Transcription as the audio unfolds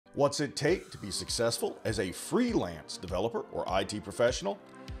What's it take to be successful as a freelance developer or IT professional?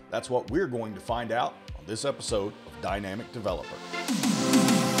 That's what we're going to find out on this episode of Dynamic Developer.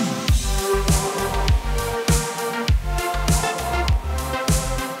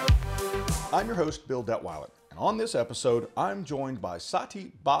 I'm your host, Bill Detwiler, and on this episode, I'm joined by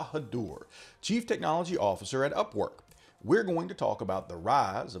Saty Bahadur, Chief Technology Officer at Upwork. We're going to talk about the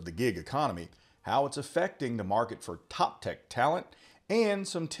rise of the gig economy, how it's affecting the market for top tech talent, and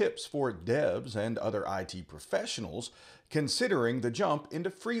some tips for devs and other IT professionals considering the jump into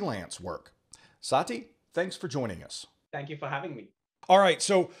freelance work. Saty, thanks for joining us. Thank you for having me. All right,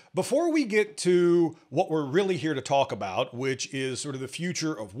 so before we get to what we're really here to talk about, which is sort of the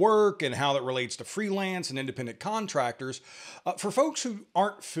future of work and how that relates to freelance and independent contractors, for folks who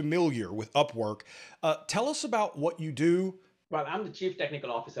aren't familiar with Upwork, tell us about what you do. Well, I'm the Chief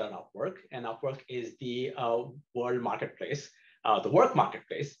Technical Officer at Upwork, and Upwork is the world marketplace, the work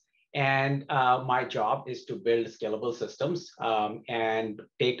marketplace. And my job is to build scalable systems and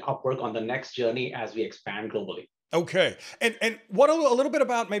take Upwork on the next journey as we expand globally. Okay. And what a little bit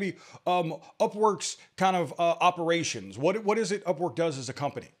about maybe Upwork's kind of operations. What is it Upwork does as a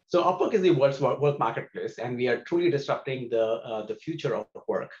company? So Upwork is the world's work marketplace, and we are truly disrupting the future of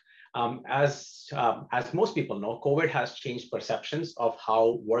work. As most people know, COVID has changed perceptions of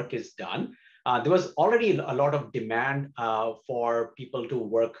how work is done. There was already a lot of demand for people to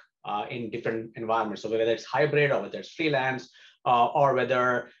work in different environments. So whether it's hybrid or whether it's freelance or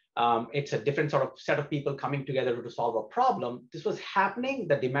whether it's a different sort of set of people coming together to solve a problem. This was happening.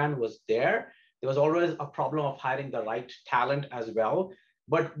 The demand was there. There was always a problem of hiring the right talent as well.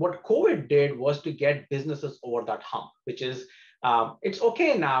 But what COVID did was to get businesses over that hump, which is it's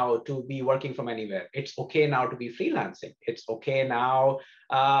okay now to be working from anywhere. It's okay now to be freelancing. It's okay now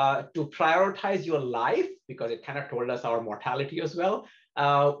to prioritize your life, because it kind of told us our mortality as well,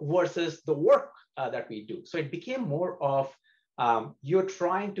 versus the work that we do. So it became more of you're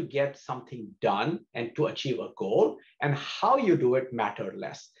trying to get something done and to achieve a goal, and how you do it mattered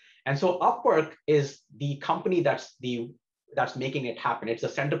less. And so Upwork is the company that's making it happen. It's the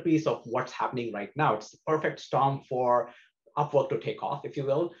centerpiece of what's happening right now. It's the perfect storm for Upwork to take off, if you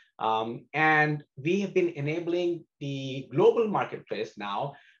will. And we have been enabling the global marketplace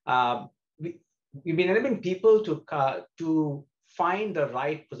now. We've been enabling people to find the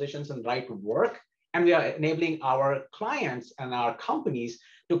right positions and right work. And we are enabling our clients and our companies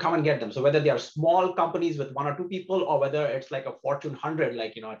to come and get them. So whether they are small companies with one or two people, or whether it's like a Fortune 100,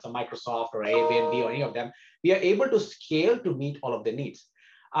 like it's a Microsoft or Airbnb or any of them, we are able to scale to meet all of the needs,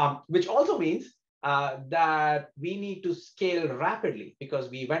 which also means that we need to scale rapidly, because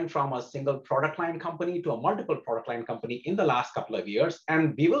we went from a single product line company to a multiple product line company in the last couple of years,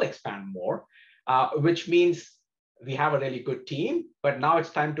 and we will expand more, which means we have a really good team, but now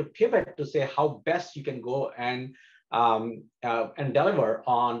it's time to pivot to say how best you can go and deliver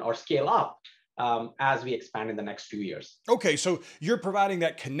on or scale up as we expand in the next few years. Okay, so you're providing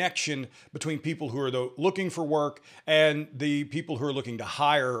that connection between people who are looking for work and the people who are looking to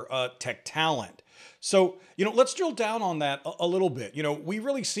hire tech talent. So, let's drill down on that a little bit. We've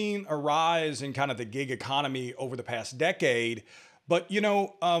really seen a rise in kind of the gig economy over the past decade. But,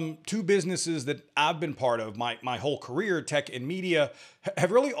 two businesses that I've been part of my whole career, tech and media,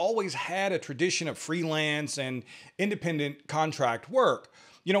 have really always had a tradition of freelance and independent contract work.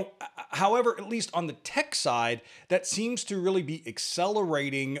 However, at least on the tech side, that seems to really be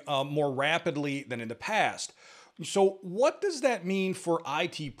accelerating more rapidly than in the past. So what does that mean for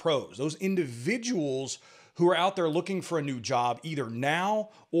IT pros, those individuals who are out there looking for a new job either now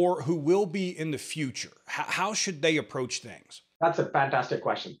or who will be in the future? How should they approach things? That's a fantastic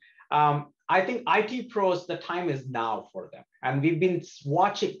question. I think IT pros, the time is now for them. And we've been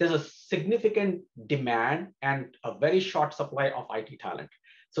watching, there's a significant demand and a very short supply of IT talent.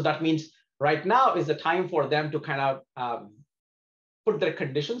 So that means right now is the time for them to kind of put their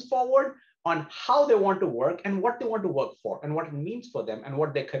conditions forward on how they want to work and what they want to work for and what it means for them and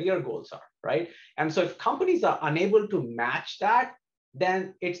what their career goals are, right? And so if companies are unable to match that,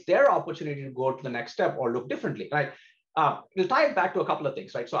 then it's their opportunity to go to the next step or look differently, right? We'll tie it back to a couple of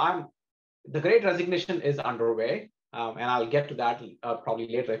things, right? So the Great Resignation is underway, and I'll get to that probably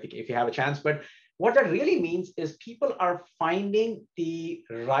later if you have a chance. But what that really means is people are finding the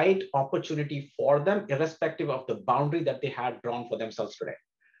right opportunity for them, irrespective of the boundary that they had drawn for themselves today,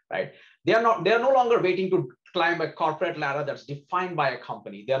 right? They are no longer waiting to climb a corporate ladder that's defined by a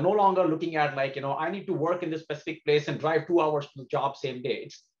company. They are no longer looking at I need to work in this specific place and drive 2 hours to the job same day.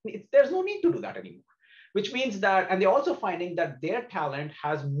 There's no need to do that anymore. Which means that, and they're also finding that their talent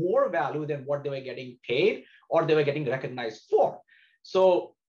has more value than what they were getting paid or they were getting recognized for.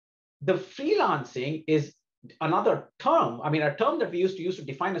 So The freelancing is another term. I mean, a term that we used to use to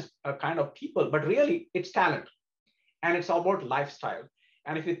define a kind of people, but really it's talent and it's all about lifestyle.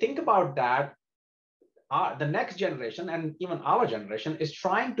 And if you think about that, the next generation and even our generation is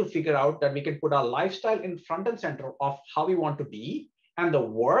trying to figure out that we can put our lifestyle in front and center of how we want to be, and the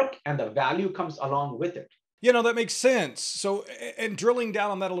work and the value comes along with it. That makes sense. So, and drilling down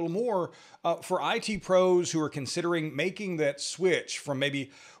on that a little more, for IT pros who are considering making that switch from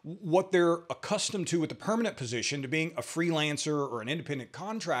maybe what they're accustomed to with the permanent position to being a freelancer or an independent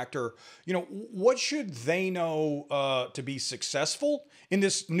contractor, what should they know to be successful in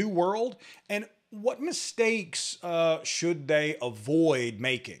this new world? And what mistakes should they avoid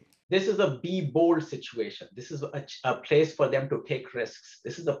making? This is a be bold situation. This is a place for them to take risks.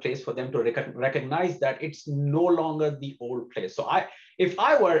 This is a place for them to recognize that it's no longer the old place. So if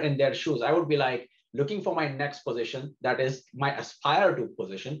I were in their shoes, I would be like looking for my next position, that is my aspire to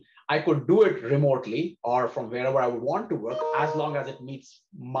position. I could do it remotely or from wherever I would want to work, as long as it meets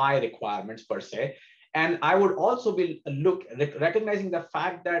my requirements per se. And I would also be recognizing the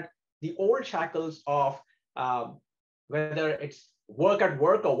fact that the old shackles of whether it's work at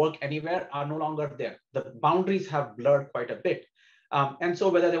work or work anywhere are no longer there. The boundaries have blurred quite a bit. And so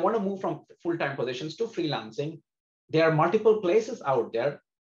whether they want to move from full-time positions to freelancing, there are multiple places out there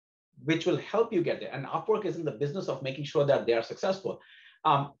which will help you get there. And Upwork is in the business of making sure that they are successful.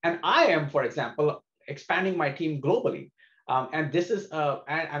 And I am, for example, expanding my team globally. And this is,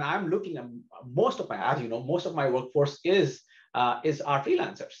 and I'm looking at most of my, as you know, most of my workforce is our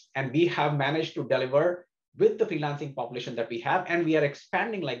freelancers. And we have managed to deliver with the freelancing population that we have, and we are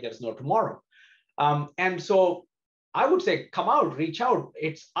expanding like there's no tomorrow. And so I would say, come out, reach out.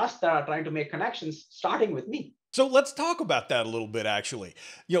 It's us that are trying to make connections, starting with me. So let's talk about that a little bit, actually.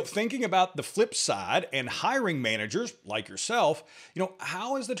 Thinking about the flip side and hiring managers like yourself,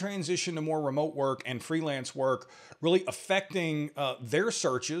 how is the transition to more remote work and freelance work really affecting their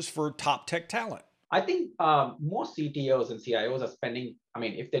searches for top tech talent? I think most CTOs and CIOs are spending, I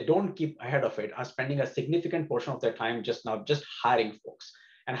mean, if they don't keep ahead of it, are spending a significant portion of their time just hiring folks.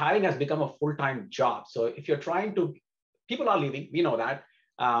 And hiring has become a full-time job. So if you're trying to, people are leaving, we know that,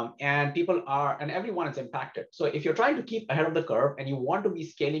 and everyone is impacted. So if you're trying to keep ahead of the curve and you want to be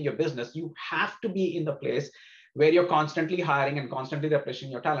scaling your business, you have to be in the place where you're constantly hiring and constantly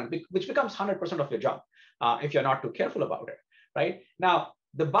replenishing your talent, which becomes 100% of your job if you're not too careful about it, right? Now,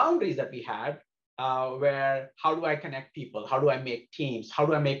 the boundaries that we had, where how do I connect people? How do I make teams? How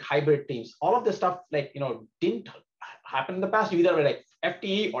do I make hybrid teams? All of this stuff, didn't happen in the past. You either were like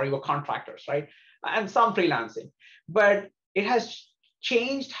FTE or you were contractors, right? And some freelancing. But it has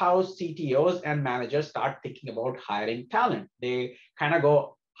changed how CTOs and managers start thinking about hiring talent. They kind of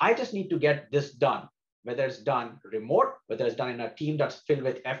go, I just need to get this done, whether it's done remote, whether it's done in a team that's filled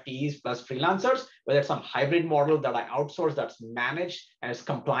with FTEs plus freelancers, whether it's some hybrid model that I outsource that's managed and is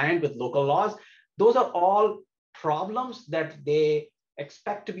compliant with local laws. Those are all problems that they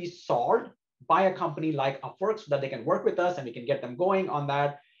expect to be solved by a company like Upwork so that they can work with us and we can get them going on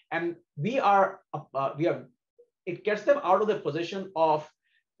that. And it gets them out of the position of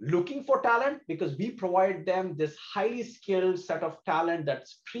looking for talent, because we provide them this highly skilled set of talent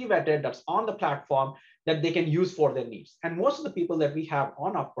that's pre-vetted, that's on the platform that they can use for their needs. And most of the people that we have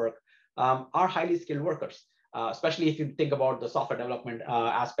on Upwork are highly skilled workers. Especially if you think about the software development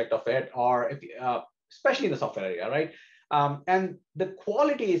aspect of it, or especially in the software area, right? And the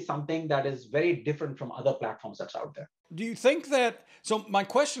quality is something that is very different from other platforms that's out there. Do you think that, so my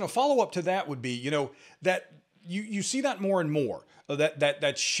question, a follow-up to that would be, that you see that more and more,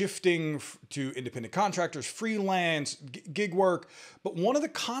 that shifting to independent contractors, freelance, gig work. But one of the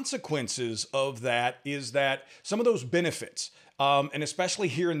consequences of that is that some of those benefits, and especially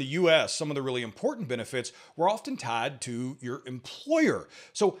here in the US, some of the really important benefits were often tied to your employer.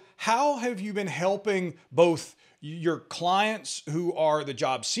 So how have you been helping both your clients who are the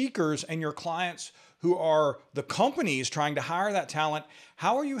job seekers and your clients who are the companies trying to hire that talent?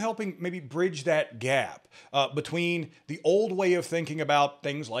 How are you helping maybe bridge that gap between the old way of thinking about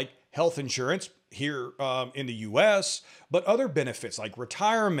things like health insurance here in the US, but other benefits like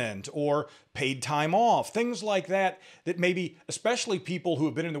retirement or paid time off, things like that, that maybe, especially people who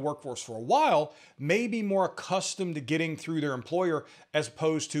have been in the workforce for a while, may be more accustomed to getting through their employer as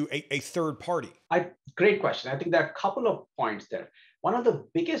opposed to a third party? Great question. I think there are a couple of points there. One of the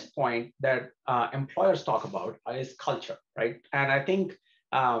biggest points that employers talk about is culture, right? And I think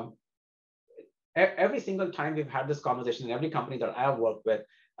every single time we've had this conversation in every company that I've worked with,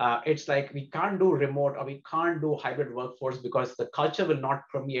 it's like we can't do remote or we can't do hybrid workforce because the culture will not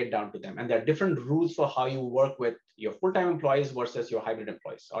permeate down to them. And there are different rules for how you work with your full-time employees versus your hybrid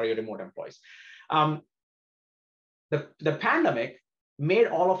employees or your remote employees. Um, the pandemic made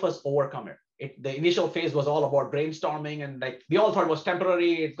all of us overcome it. The initial phase was all about brainstorming, and like we all thought it was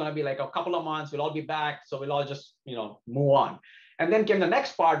temporary. It's going to be like a couple of months. We'll all be back, so we'll all just move on. And then came the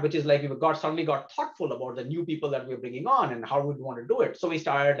next part, which is like we suddenly got thoughtful about the new people that we're bringing on and how we want to do it. So we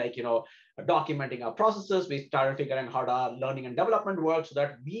started documenting our processes. We started figuring out how our learning and development works so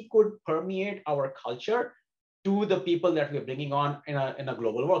that we could permeate our culture to the people that we're bringing on in a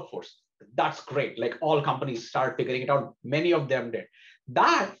global workforce. That's great. Like all companies start figuring it out. Many of them did.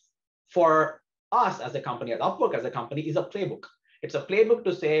 That for us as a company, as Upwork as a company, is a playbook. It's a playbook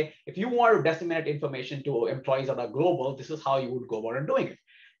to say, if you want to disseminate information to employees that are global, this is how you would go about doing it.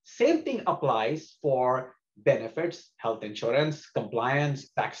 Same thing applies for benefits, health insurance, compliance,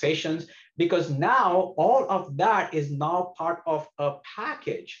 taxations, because now all of that is now part of a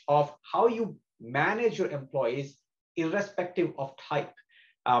package of how you manage your employees irrespective of type.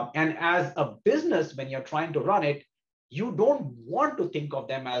 And as a business, when you're trying to run it, you don't want to think of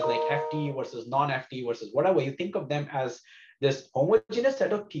them as like FTE versus non-FTE versus whatever. You think of them as this homogeneous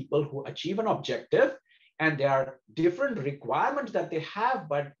set of people who achieve an objective, and there are different requirements that they have,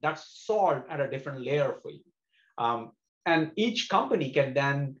 but that's solved at a different layer for you. And each company can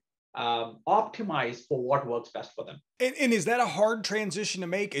then optimize for what works best for them. And is that a hard transition to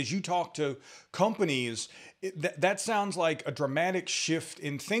make as you talk to companies? That sounds like a dramatic shift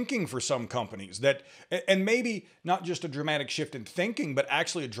in thinking for some companies, and maybe not just a dramatic shift in thinking, but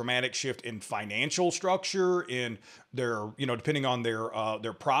actually a dramatic shift in financial structure, in their, depending on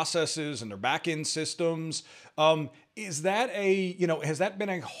their processes and their back end systems. Is that has that been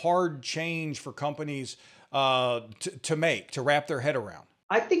a hard change for companies to wrap their head around?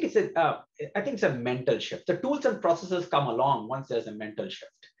 I think it's a mental shift. The tools and processes come along once there's a mental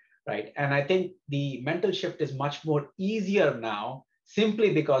shift, right? And I think the mental shift is much more easier now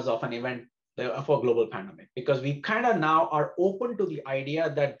simply because of an event of a global pandemic, because we kind of now are open to the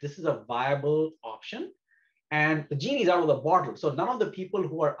idea that this is a viable option and the genie is out of the bottle. So none of the people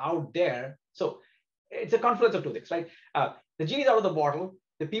who are out there, so it's a confluence of two things, right? The genie is out of the bottle.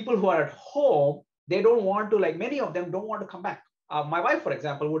 The people who are at home, they don't want to, many of them don't want to come back. My wife, for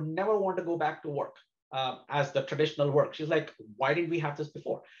example, would never want to go back to work as the traditional work. She's like, why didn't we have this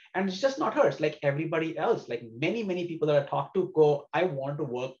before? And it's just not her. It's like everybody else, like many, many people that I talk to go, I want to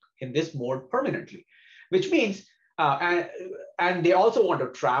work in this mode permanently, which means, and they also want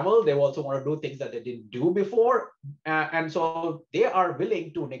to travel. They also want to do things that they didn't do before. And so they are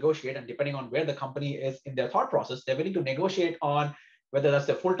willing to negotiate, and depending on where the company is in their thought process, they're willing to negotiate on whether that's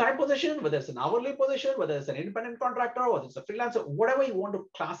a full-time position, whether it's an hourly position, whether it's an independent contractor, whether it's a freelancer, whatever you want to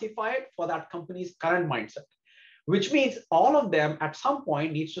classify it for that company's current mindset, which means all of them at some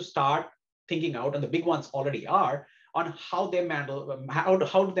point needs to start thinking out, and the big ones already are, on how they how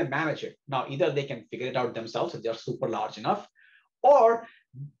do they manage it. Now, either they can figure it out themselves if they're super large enough, or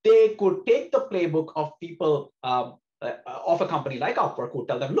they could take the playbook of people of a company like Upwork who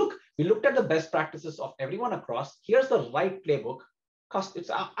tell them, look, we looked at the best practices of everyone across. Here's the right playbook.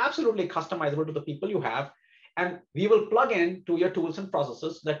 It's absolutely customizable to the people you have. And we will plug in to your tools and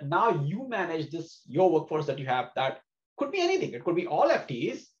processes that now you manage your workforce that you have. That could be anything. It could be all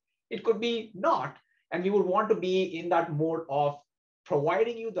FTEs. It could be not. And we would want to be in that mode of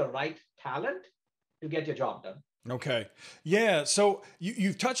providing you the right talent to get your job done. Okay. Yeah. So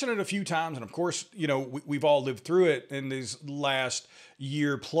you've touched on it a few times. And of course, we've all lived through it in these last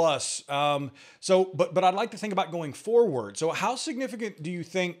year plus. But I'd like to think about going forward. So how significant do you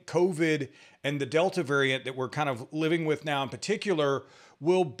think COVID and the Delta variant that we're kind of living with now in particular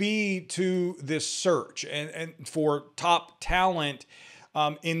will be to this search and for top talent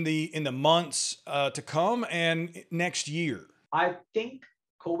in the months to come and next year? I think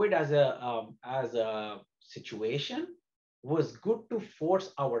COVID as a situation was good to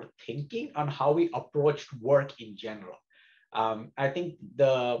force our thinking on how we approached work in general. I think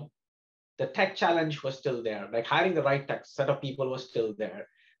the tech challenge was still there, like hiring the right tech set of people was still there.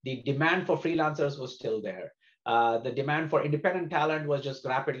 The demand for freelancers was still there. The demand for independent talent was just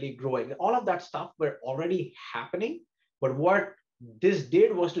rapidly growing. All of that stuff were already happening, but what this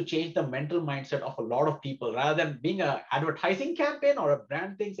did was to change the mental mindset of a lot of people. Rather than being an advertising campaign or a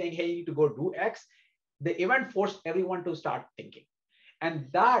brand thing saying, hey, you need to go do X, the event forced everyone to start thinking. And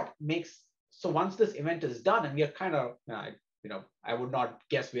that makes, so once this event is done, and we are kind of, I would not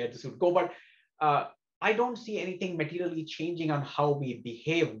guess where this would go, but I don't see anything materially changing on how we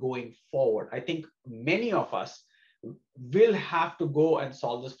behave going forward. I think many of us will have to go and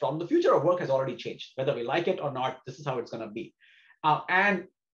solve this problem. The future of work has already changed. Whether we like it or not, this is how it's going to be. And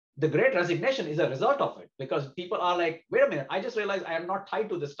the Great Resignation is a result of it, because people are like, wait a minute, I just realized I am not tied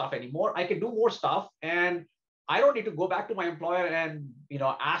to this stuff anymore. I can do more stuff, and I don't need to go back to my employer and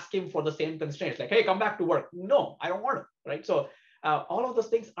ask him for the same constraints. Like, hey, come back to work. No, I don't want to. Right. So all of those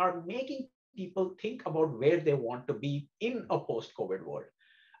things are making people think about where they want to be in a post-COVID world.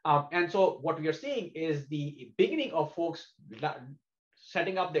 And so what we are seeing is the beginning of folks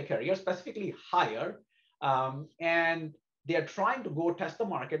setting up their career, specifically higher, and they're trying to go test the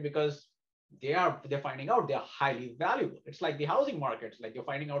market because they're finding out they're highly valuable. It's like the housing market. Like you're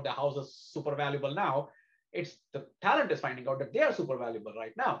finding out the house is super valuable now. It's the talent is finding out that they are super valuable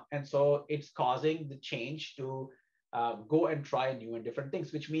right now. And so it's causing the change to go and try new and different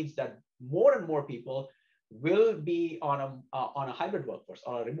things, which means that more and more people will be on a hybrid workforce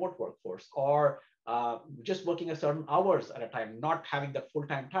or a remote workforce, or just working a certain hours at a time, not having that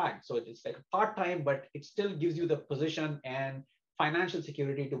full-time tag. So it's like a part-time, but it still gives you the position and financial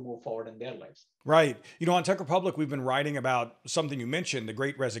security to move forward in their lives. Right. On TechRepublic, we've been writing about something you mentioned, the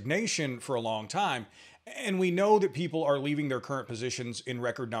Great Resignation, for a long time. And we know that people are leaving their current positions in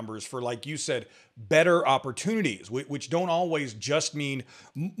record numbers for, like you said, better opportunities, which don't always just mean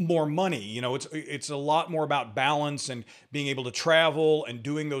more money. It's a lot more about balance and being able to travel and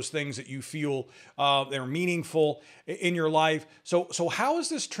doing those things that you feel they're meaningful in your life. So how is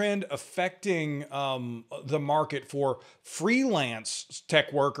this trend affecting the market for freelance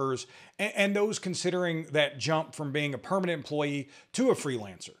tech workers and those considering that jump from being a permanent employee to a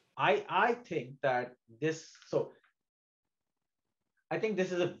freelancer? I think that I think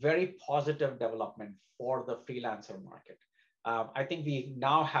this is a very positive development for the freelancer market. I think we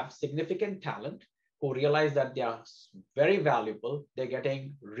now have significant talent who realize that they are very valuable. They're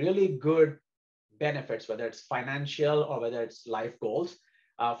getting really good benefits, whether it's financial or whether it's life goals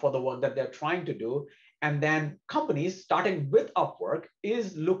for the work that they're trying to do. And then companies, starting with Upwork,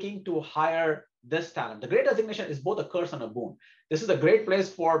 is looking to hire this talent. The Great Resignation is both a curse and a boon. This is a great place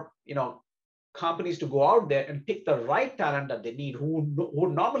for companies to go out there and pick the right talent that they need, who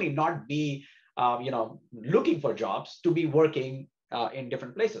would normally not be looking for jobs, to be working in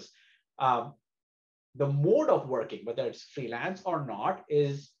different places. The mode of working, whether it's freelance or not,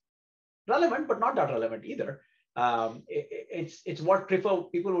 is relevant, but not that relevant either. It's what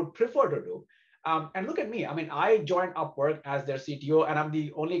people would prefer to do. And look at me. I mean, I joined Upwork as their CTO, and I'm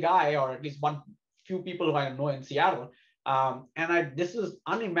the only guy, or at least few people who I know in Seattle. This is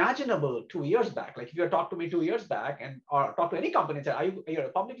unimaginable 2 years back. Like if you had talked to me 2 years back, or talk to any company and say, you're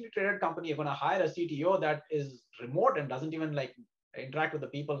a publicly traded company, you're going to hire a CTO that is remote and doesn't even like interact with the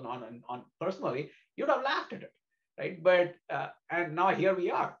people on personally, you'd have laughed at it, right? But and now here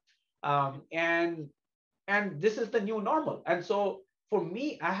we are, and this is the new normal. And so for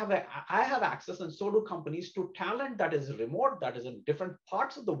me, I have access, and so do companies, to talent that is remote, that is in different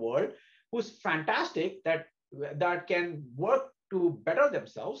parts of the world, who's fantastic, that can work to better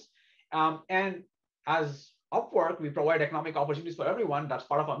themselves. And as Upwork, we provide economic opportunities for everyone. That's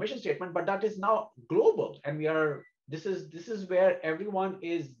part of our mission statement, but that is now global, and this is where everyone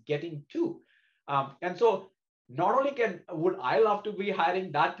is getting to. And so not only would I love to be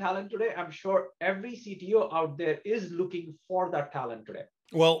hiring that talent today, I'm sure every CTO out there is looking for that talent today.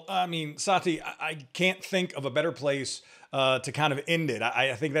 Well, I mean, Saty, I can't think of a better place to kind of end it.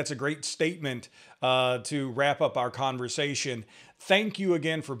 I think that's a great statement to wrap up our conversation. Thank you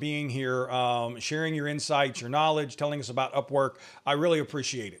again for being here, sharing your insights, your knowledge, telling us about Upwork. I really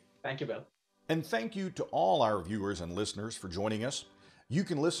appreciate it. Thank you, Bill. And thank you to all our viewers and listeners for joining us. You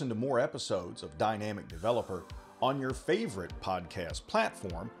can listen to more episodes of Dynamic Developer on your favorite podcast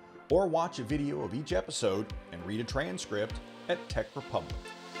platform, or watch a video of each episode and read a transcript at TechRepublic.